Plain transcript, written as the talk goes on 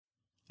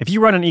If you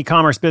run an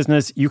e-commerce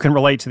business, you can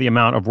relate to the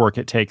amount of work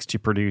it takes to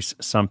produce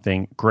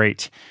something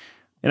great.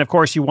 And of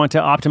course, you want to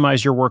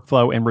optimize your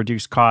workflow and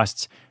reduce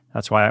costs.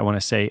 That's why I want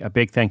to say a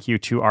big thank you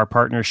to our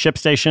partner,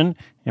 ShipStation,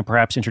 and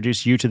perhaps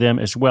introduce you to them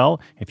as well.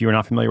 If you are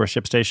not familiar with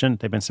ShipStation,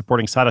 they've been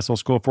supporting Side Hustle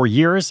School for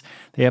years.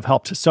 They have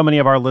helped so many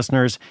of our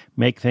listeners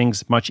make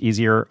things much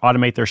easier,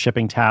 automate their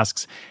shipping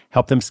tasks,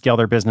 help them scale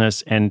their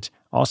business, and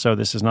also,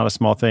 this is not a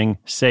small thing,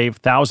 save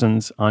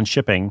thousands on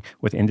shipping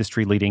with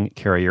industry-leading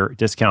carrier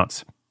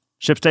discounts.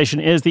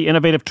 ShipStation is the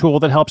innovative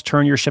tool that helps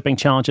turn your shipping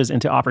challenges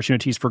into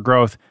opportunities for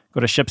growth. Go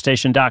to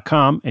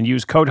ShipStation.com and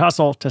use code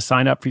HUSTLE to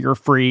sign up for your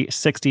free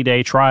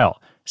 60-day trial.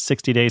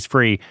 60 days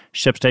free.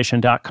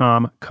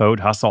 ShipStation.com, code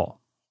HUSTLE.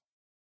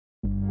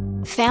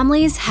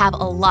 Families have a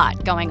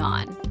lot going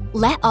on.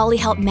 Let Ollie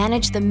help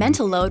manage the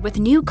mental load with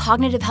new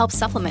cognitive help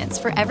supplements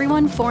for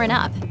everyone 4 and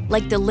up,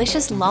 like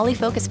delicious Lolly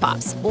Focus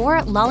Pops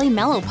or Lolly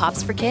Mellow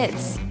Pops for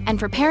kids. And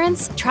for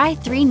parents, try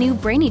 3 new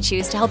Brainy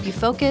Chews to help you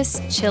focus,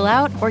 chill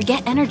out, or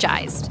get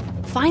energized.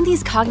 Find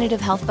these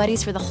cognitive health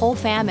buddies for the whole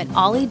fam at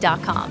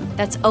ollie.com.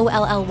 That's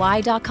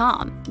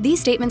OLLY.com. These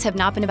statements have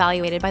not been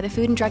evaluated by the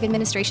Food and Drug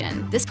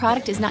Administration. This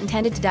product is not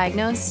intended to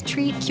diagnose,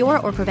 treat, cure,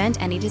 or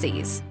prevent any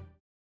disease.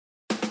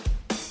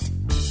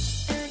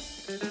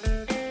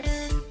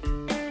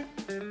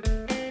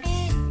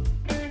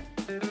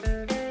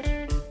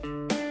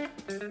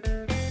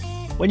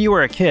 When you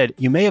were a kid,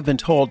 you may have been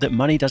told that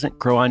money doesn't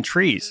grow on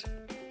trees,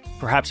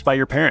 perhaps by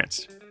your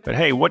parents. But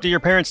hey, what do your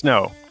parents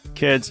know?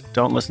 Kids,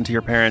 don't listen to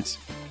your parents.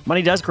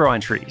 Money does grow on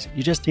trees.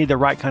 You just need the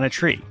right kind of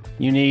tree.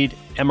 You need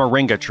a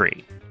moringa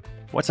tree.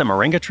 What's a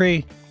moringa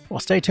tree? Well,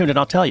 stay tuned and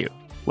I'll tell you.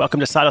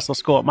 Welcome to Side Hustle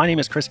School. My name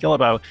is Chris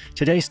Guillebeau.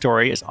 Today's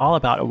story is all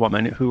about a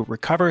woman who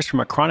recovers from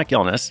a chronic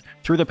illness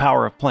through the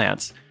power of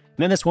plants.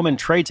 And then this woman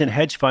trades in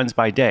hedge funds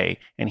by day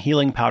and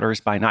healing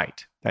powders by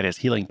night. That is,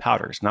 healing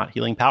powders, not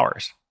healing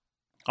powers.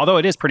 Although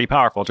it is pretty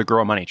powerful to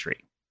grow a money tree.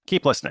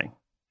 Keep listening.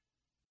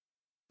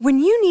 When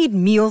you need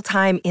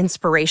mealtime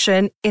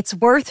inspiration, it's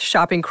worth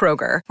shopping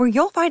Kroger, where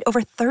you'll find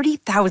over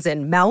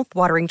 30,000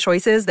 mouth-watering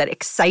choices that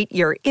excite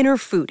your inner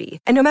foodie.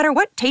 And no matter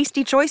what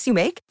tasty choice you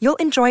make, you'll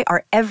enjoy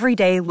our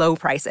everyday low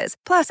prices,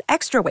 plus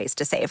extra ways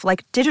to save,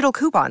 like digital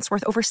coupons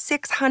worth over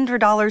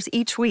 $600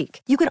 each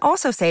week. You can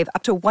also save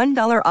up to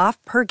 $1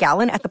 off per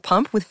gallon at the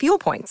pump with fuel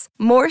points.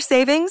 More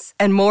savings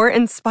and more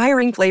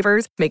inspiring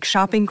flavors make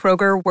shopping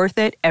Kroger worth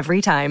it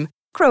every time.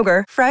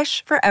 Kroger,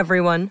 fresh for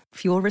everyone.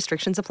 Fuel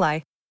restrictions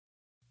apply.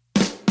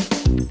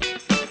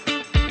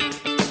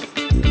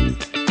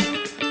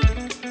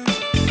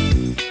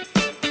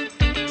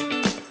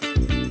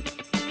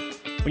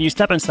 When you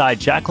step inside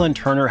Jacqueline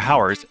Turner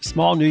Hauer's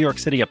small New York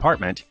City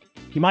apartment,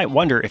 you might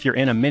wonder if you're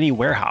in a mini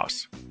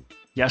warehouse.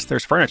 Yes,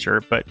 there's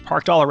furniture, but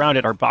parked all around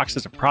it are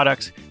boxes of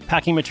products,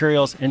 packing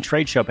materials, and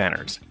trade show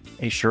banners,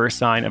 a sure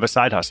sign of a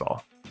side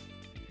hustle.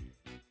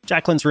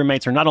 Jacqueline's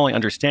roommates are not only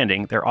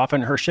understanding, they're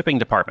often her shipping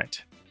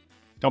department.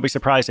 Don't be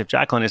surprised if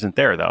Jacqueline isn't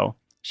there, though.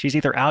 She's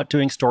either out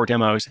doing store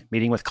demos,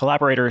 meeting with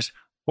collaborators,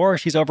 or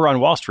she's over on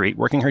Wall Street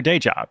working her day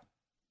job.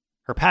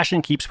 Her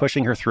passion keeps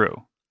pushing her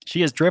through.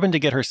 She is driven to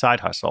get her side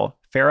hustle,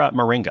 Farah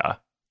Moringa,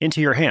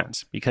 into your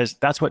hands because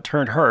that's what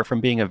turned her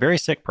from being a very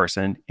sick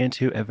person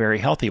into a very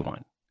healthy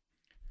one.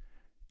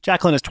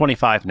 Jacqueline is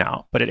 25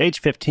 now, but at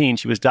age 15,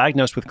 she was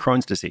diagnosed with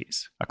Crohn's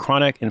disease, a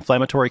chronic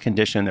inflammatory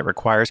condition that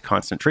requires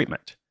constant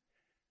treatment.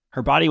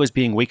 Her body was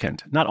being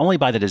weakened, not only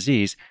by the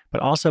disease,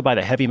 but also by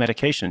the heavy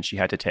medication she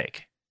had to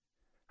take.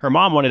 Her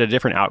mom wanted a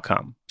different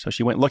outcome, so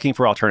she went looking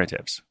for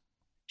alternatives.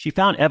 She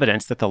found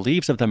evidence that the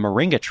leaves of the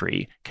moringa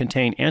tree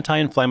contain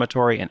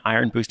anti-inflammatory and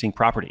iron-boosting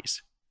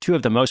properties, 2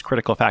 of the most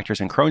critical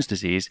factors in Crohn's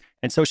disease,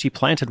 and so she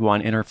planted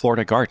one in her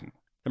Florida garden.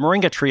 The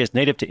moringa tree is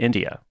native to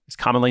India. It's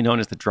commonly known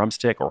as the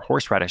drumstick or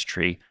horseradish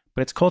tree,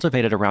 but it's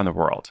cultivated around the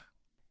world.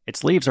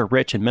 Its leaves are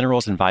rich in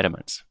minerals and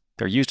vitamins.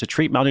 They're used to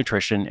treat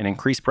malnutrition and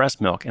increase breast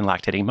milk in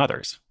lactating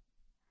mothers.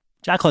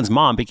 Jacqueline's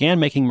mom began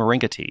making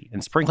moringa tea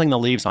and sprinkling the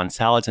leaves on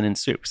salads and in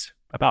soups,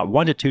 about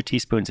 1 to 2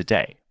 teaspoons a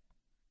day.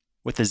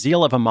 With the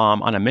zeal of a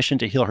mom on a mission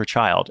to heal her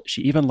child,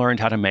 she even learned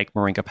how to make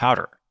moringa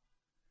powder.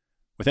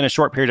 Within a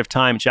short period of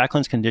time,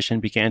 Jacqueline's condition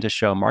began to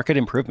show marked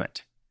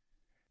improvement.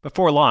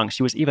 Before long,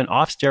 she was even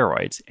off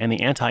steroids and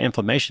the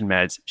anti-inflammation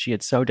meds she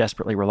had so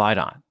desperately relied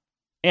on.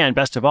 And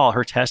best of all,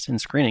 her tests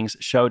and screenings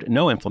showed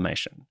no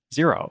inflammation,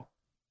 0.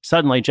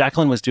 Suddenly,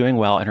 Jacqueline was doing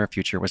well and her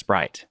future was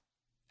bright.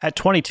 At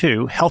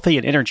 22, healthy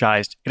and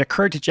energized, it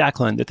occurred to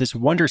Jacqueline that this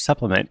wonder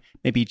supplement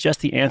may be just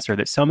the answer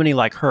that so many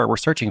like her were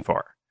searching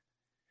for.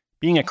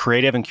 Being a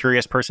creative and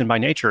curious person by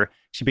nature,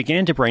 she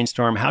began to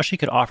brainstorm how she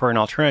could offer an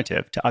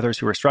alternative to others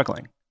who were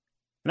struggling.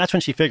 And that's when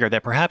she figured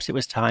that perhaps it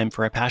was time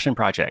for a passion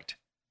project.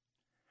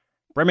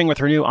 Brimming with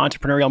her new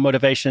entrepreneurial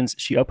motivations,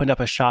 she opened up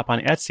a shop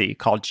on Etsy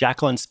called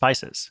Jacqueline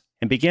Spices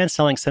and began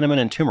selling cinnamon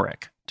and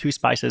turmeric, 2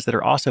 spices that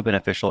are also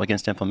beneficial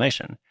against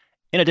inflammation,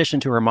 in addition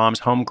to her mom's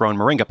homegrown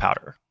moringa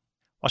powder.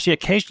 While she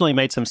occasionally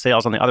made some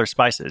sales on the other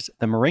spices,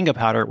 the moringa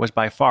powder was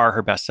by far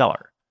her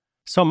bestseller.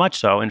 So much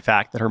so, in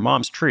fact, that her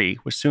mom's tree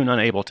was soon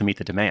unable to meet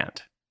the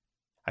demand.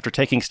 After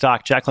taking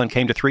stock, Jacqueline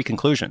came to 3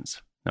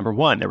 conclusions. Number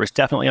one, there was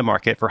definitely a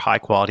market for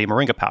high-quality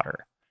moringa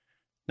powder.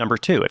 Number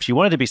two, if she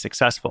wanted to be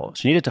successful,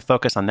 she needed to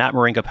focus on that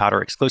moringa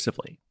powder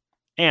exclusively.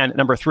 And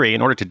number three,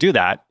 in order to do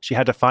that, she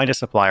had to find a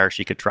supplier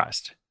she could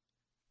trust.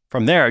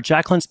 From there,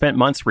 Jacqueline spent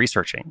months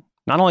researching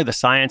not only the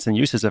science and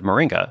uses of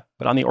moringa,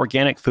 but on the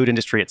organic food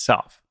industry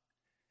itself.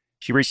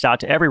 She reached out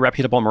to every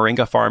reputable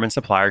moringa farm and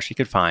supplier she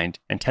could find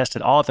and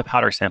tested all of the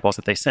powder samples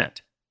that they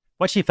sent.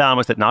 What she found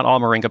was that not all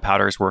moringa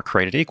powders were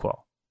created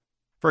equal.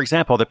 For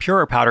example, the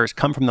purer powders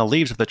come from the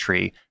leaves of the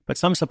tree, but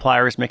some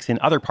suppliers mix in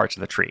other parts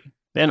of the tree,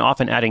 then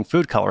often adding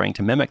food coloring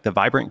to mimic the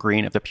vibrant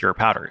green of the pure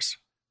powders.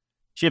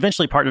 She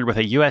eventually partnered with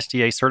a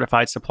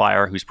USDA-certified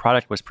supplier whose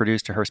product was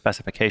produced to her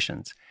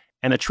specifications,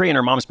 and the tree in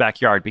her mom's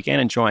backyard began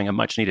enjoying a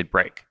much-needed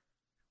break.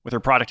 With her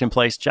product in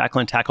place,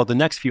 Jacqueline tackled the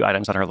next few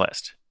items on her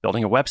list,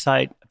 building a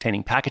website,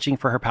 obtaining packaging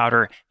for her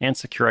powder, and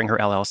securing her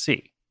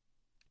LLC.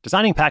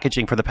 Designing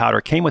packaging for the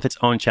powder came with its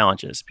own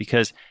challenges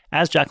because,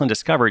 as Jacqueline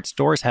discovered,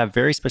 stores have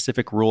very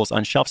specific rules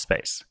on shelf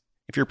space.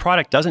 If your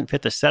product doesn't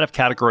fit the set of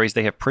categories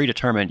they have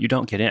predetermined, you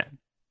don't get in.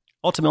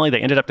 Ultimately,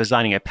 they ended up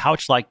designing a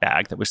pouch-like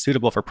bag that was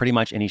suitable for pretty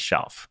much any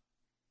shelf.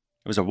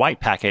 It was a white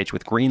package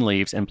with green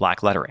leaves and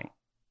black lettering.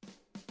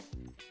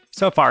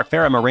 So far,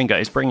 Farah Moringa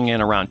is bringing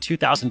in around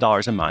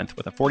 $2,000 a month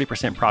with a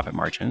 40% profit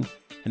margin,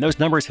 and those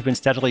numbers have been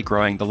steadily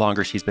growing the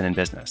longer she's been in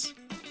business.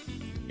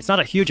 It's not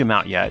a huge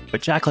amount yet,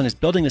 but Jacqueline is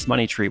building this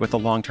money tree with the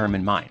long term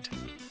in mind.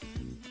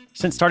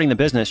 Since starting the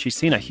business, she's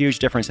seen a huge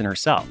difference in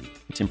herself.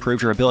 It's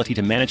improved her ability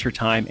to manage her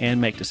time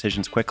and make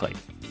decisions quickly.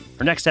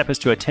 Her next step is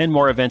to attend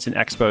more events and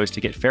expos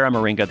to get Farah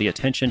Moringa the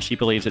attention she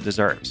believes it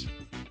deserves.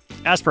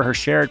 As for her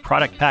shared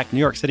product-packed New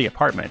York City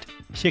apartment,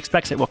 she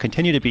expects it will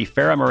continue to be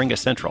Farah Moringa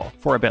Central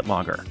for a bit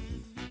longer.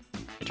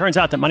 It turns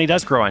out that money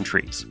does grow on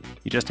trees.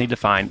 You just need to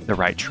find the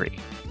right tree.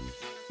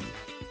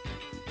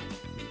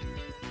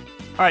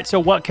 All right, so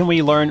what can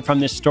we learn from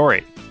this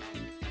story?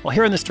 Well,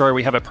 here in the story,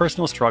 we have a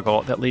personal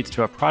struggle that leads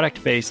to a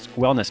product-based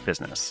wellness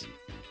business.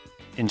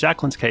 In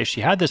Jacqueline's case,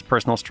 she had this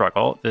personal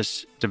struggle,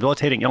 this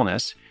debilitating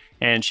illness,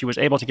 and she was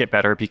able to get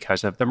better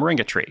because of the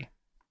moringa tree.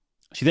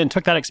 She then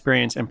took that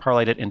experience and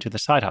parlayed it into the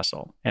side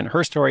hustle, and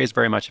her story is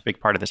very much a big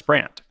part of this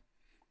brand.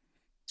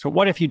 So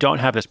what if you don't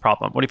have this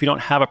problem? What if you don't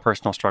have a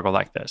personal struggle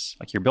like this?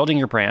 Like you're building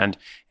your brand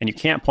and you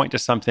can't point to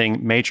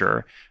something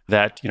major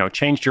that,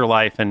 changed your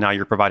life and now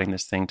you're providing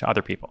this thing to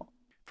other people.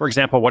 For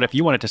example, what if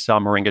you wanted to sell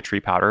moringa tree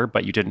powder,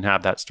 but you didn't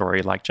have that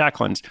story like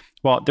Jacqueline's?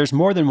 Well, there's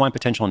more than one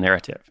potential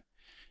narrative.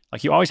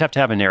 Like you always have to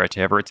have a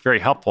narrative, or it's very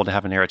helpful to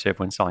have a narrative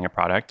when selling a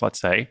product, let's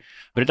say,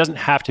 but it doesn't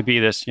have to be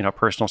this,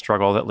 personal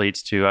struggle that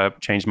leads to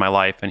change my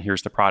life and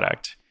here's the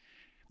product.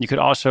 You could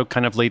also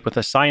kind of lead with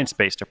a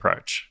science-based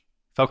approach,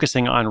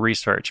 focusing on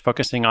research,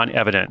 focusing on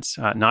evidence,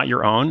 not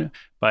your own,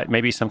 but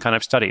maybe some kind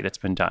of study that's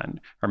been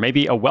done, or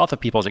maybe a wealth of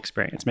people's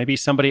experience, maybe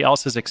somebody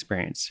else's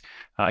experience.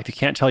 If you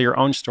can't tell your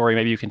own story,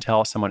 maybe you can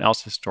tell someone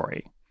else's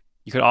story.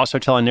 You could also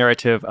tell a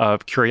narrative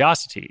of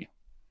curiosity.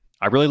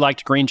 I really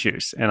liked green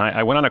juice, and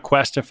I went on a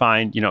quest to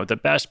find, the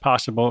best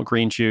possible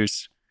green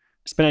juice.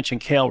 Spinach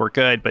and kale were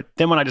good, but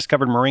then when I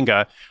discovered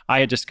moringa, I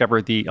had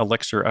discovered the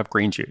elixir of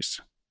green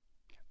juice.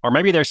 Or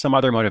maybe there's some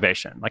other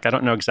motivation. Like I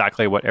don't know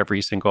exactly what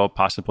every single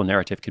possible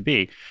narrative could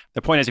be.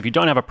 The point is, if you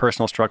don't have a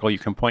personal struggle you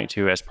can point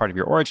to as part of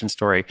your origin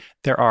story,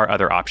 there are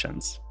other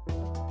options.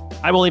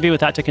 I will leave you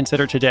with that to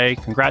consider today.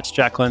 Congrats,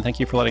 Jacqueline. Thank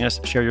you for letting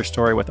us share your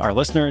story with our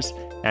listeners.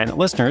 And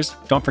listeners,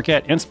 don't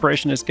forget,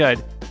 inspiration is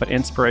good, but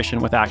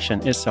inspiration with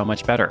action is so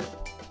much better.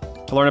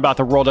 To learn about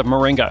the world of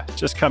moringa,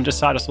 just come to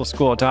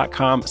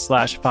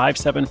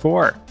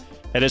sidehustleschool.com/574.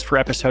 That is for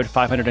episode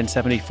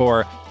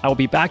 574. I will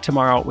be back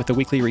tomorrow with a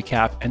weekly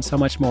recap and so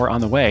much more on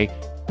the way.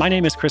 My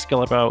name is Chris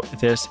Guillebeau.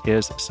 This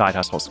is Side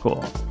Hustle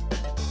School.